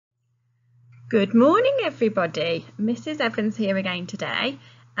Good morning everybody, Mrs. Evans here again today,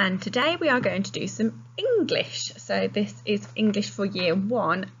 and today we are going to do some English. So this is English for year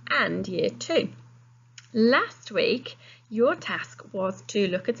 1 and year 2. Last week your task was to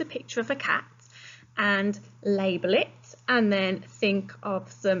look at a picture of a cat and label it and then think of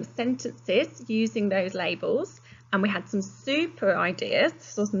some sentences using those labels, and we had some super ideas,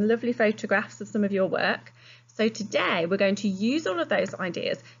 so some lovely photographs of some of your work. So today we're going to use all of those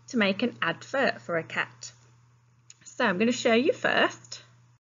ideas to make an advert for a cat. So I'm going to show you first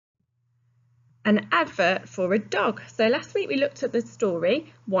an advert for a dog. So last week we looked at the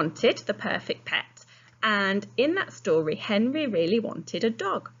story Wanted, the Perfect Pet, and in that story Henry really wanted a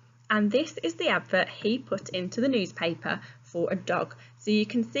dog, and this is the advert he put into the newspaper for a dog. So you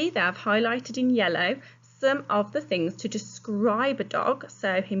can see there I've highlighted in yellow some of the things to describe a dog.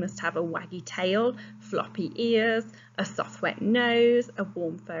 So he must have a waggy tail, floppy ears, a soft wet nose, a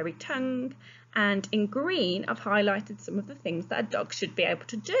warm furry tongue, and in green I've highlighted some of the things that a dog should be able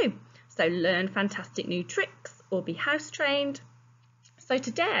to do. So learn fantastic new tricks or be house trained. So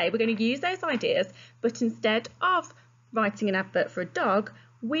today we're going to use those ideas, but instead of writing an advert for a dog,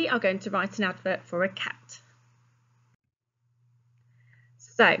 we are going to write an advert for a cat.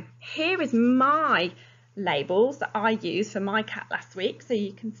 So here is my labels that I used for my cat last week. So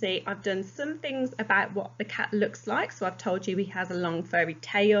you can see I've done some things about what the cat looks like. So I've told you he has a long furry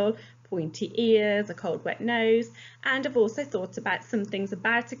tail, pointy ears, a cold wet nose, and I've also thought about some things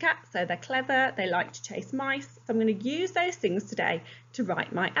about a cat. So they're clever, they like to chase mice. So I'm going to use those things today to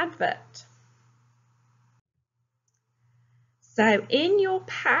write my advert. So in your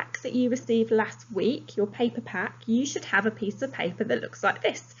pack that you received last week, your paper pack, you should have a piece of paper that looks like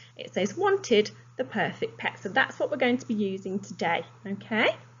this. It says Wanted, the Perfect Pet. So that's what we're going to be using today, okay?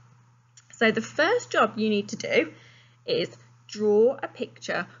 So the first job you need to do is draw a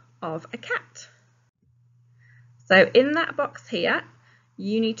picture of a cat. So in that box here,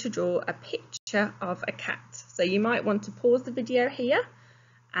 you need to draw a picture of a cat. So you might want to pause the video here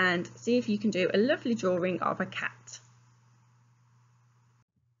and see if you can do a lovely drawing of a cat.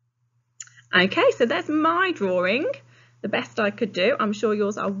 Okay, so there's my drawing, the best I could do. I'm sure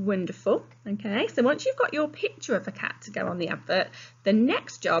yours are wonderful. Okay, so once you've got your picture of a cat to go on the advert, the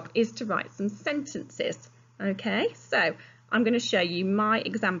next job is to write some sentences. Okay, so I'm going to show you my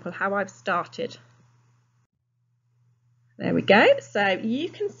example, how I've started. There we go. So you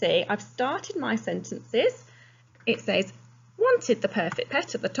can see I've started my sentences. It says Wanted, the Perfect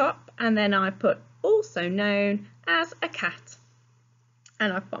Pet at the top, and then I put also known as a cat.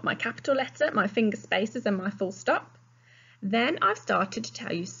 And I've got my capital letter, my finger spaces and my full stop. Then I've started to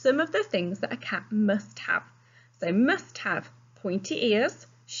tell you some of the things that a cat must have. So must have pointy ears,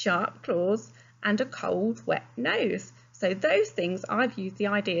 sharp claws and a cold wet nose. So those things I've used the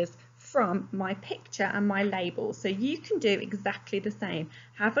ideas from my picture and my labels. So you can do exactly the same.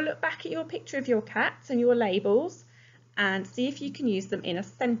 Have a look back at your picture of your cat and your labels and see if you can use them in a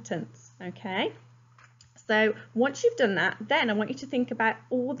sentence, okay? So once you've done that, then I want you to think about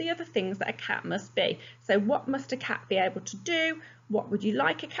all the other things that a cat must be. So what must a cat be able to do? What would you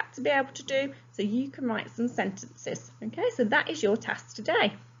like a cat to be able to do? So you can write some sentences. Okay, so that is your task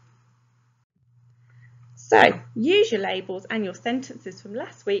today. So use your labels and your sentences from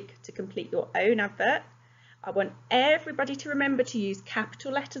last week to complete your own advert. I want everybody to remember to use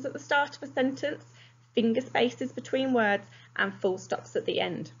capital letters at the start of a sentence, finger spaces between words and full stops at the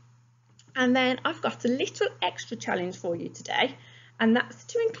end. And then I've got a little extra challenge for you today, and that's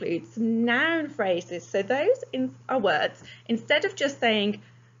to include some noun phrases. So those are words, instead of just saying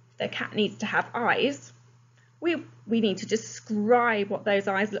the cat needs to have eyes, we need to describe what those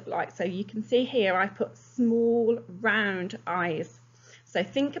eyes look like. So you can see here I put small round eyes. So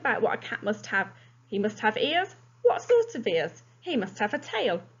think about what a cat must have. He must have ears. What sort of ears? He must have a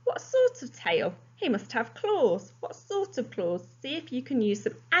tail. What sort of tail? He must have claws. What sort of claws? See if you can use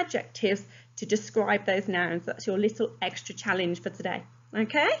some adjectives to describe those nouns. That's your little extra challenge for today.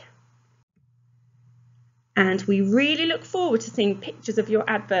 Okay? And we really look forward to seeing pictures of your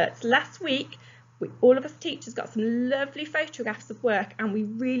adverts. Last week, all of us teachers got some lovely photographs of work and we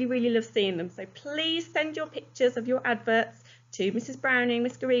really love seeing them. So please send your pictures of your adverts to Mrs. Browning,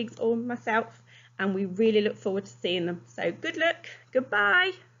 Miss Garrigues or myself, and we really look forward to seeing them. So good luck.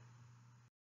 Goodbye.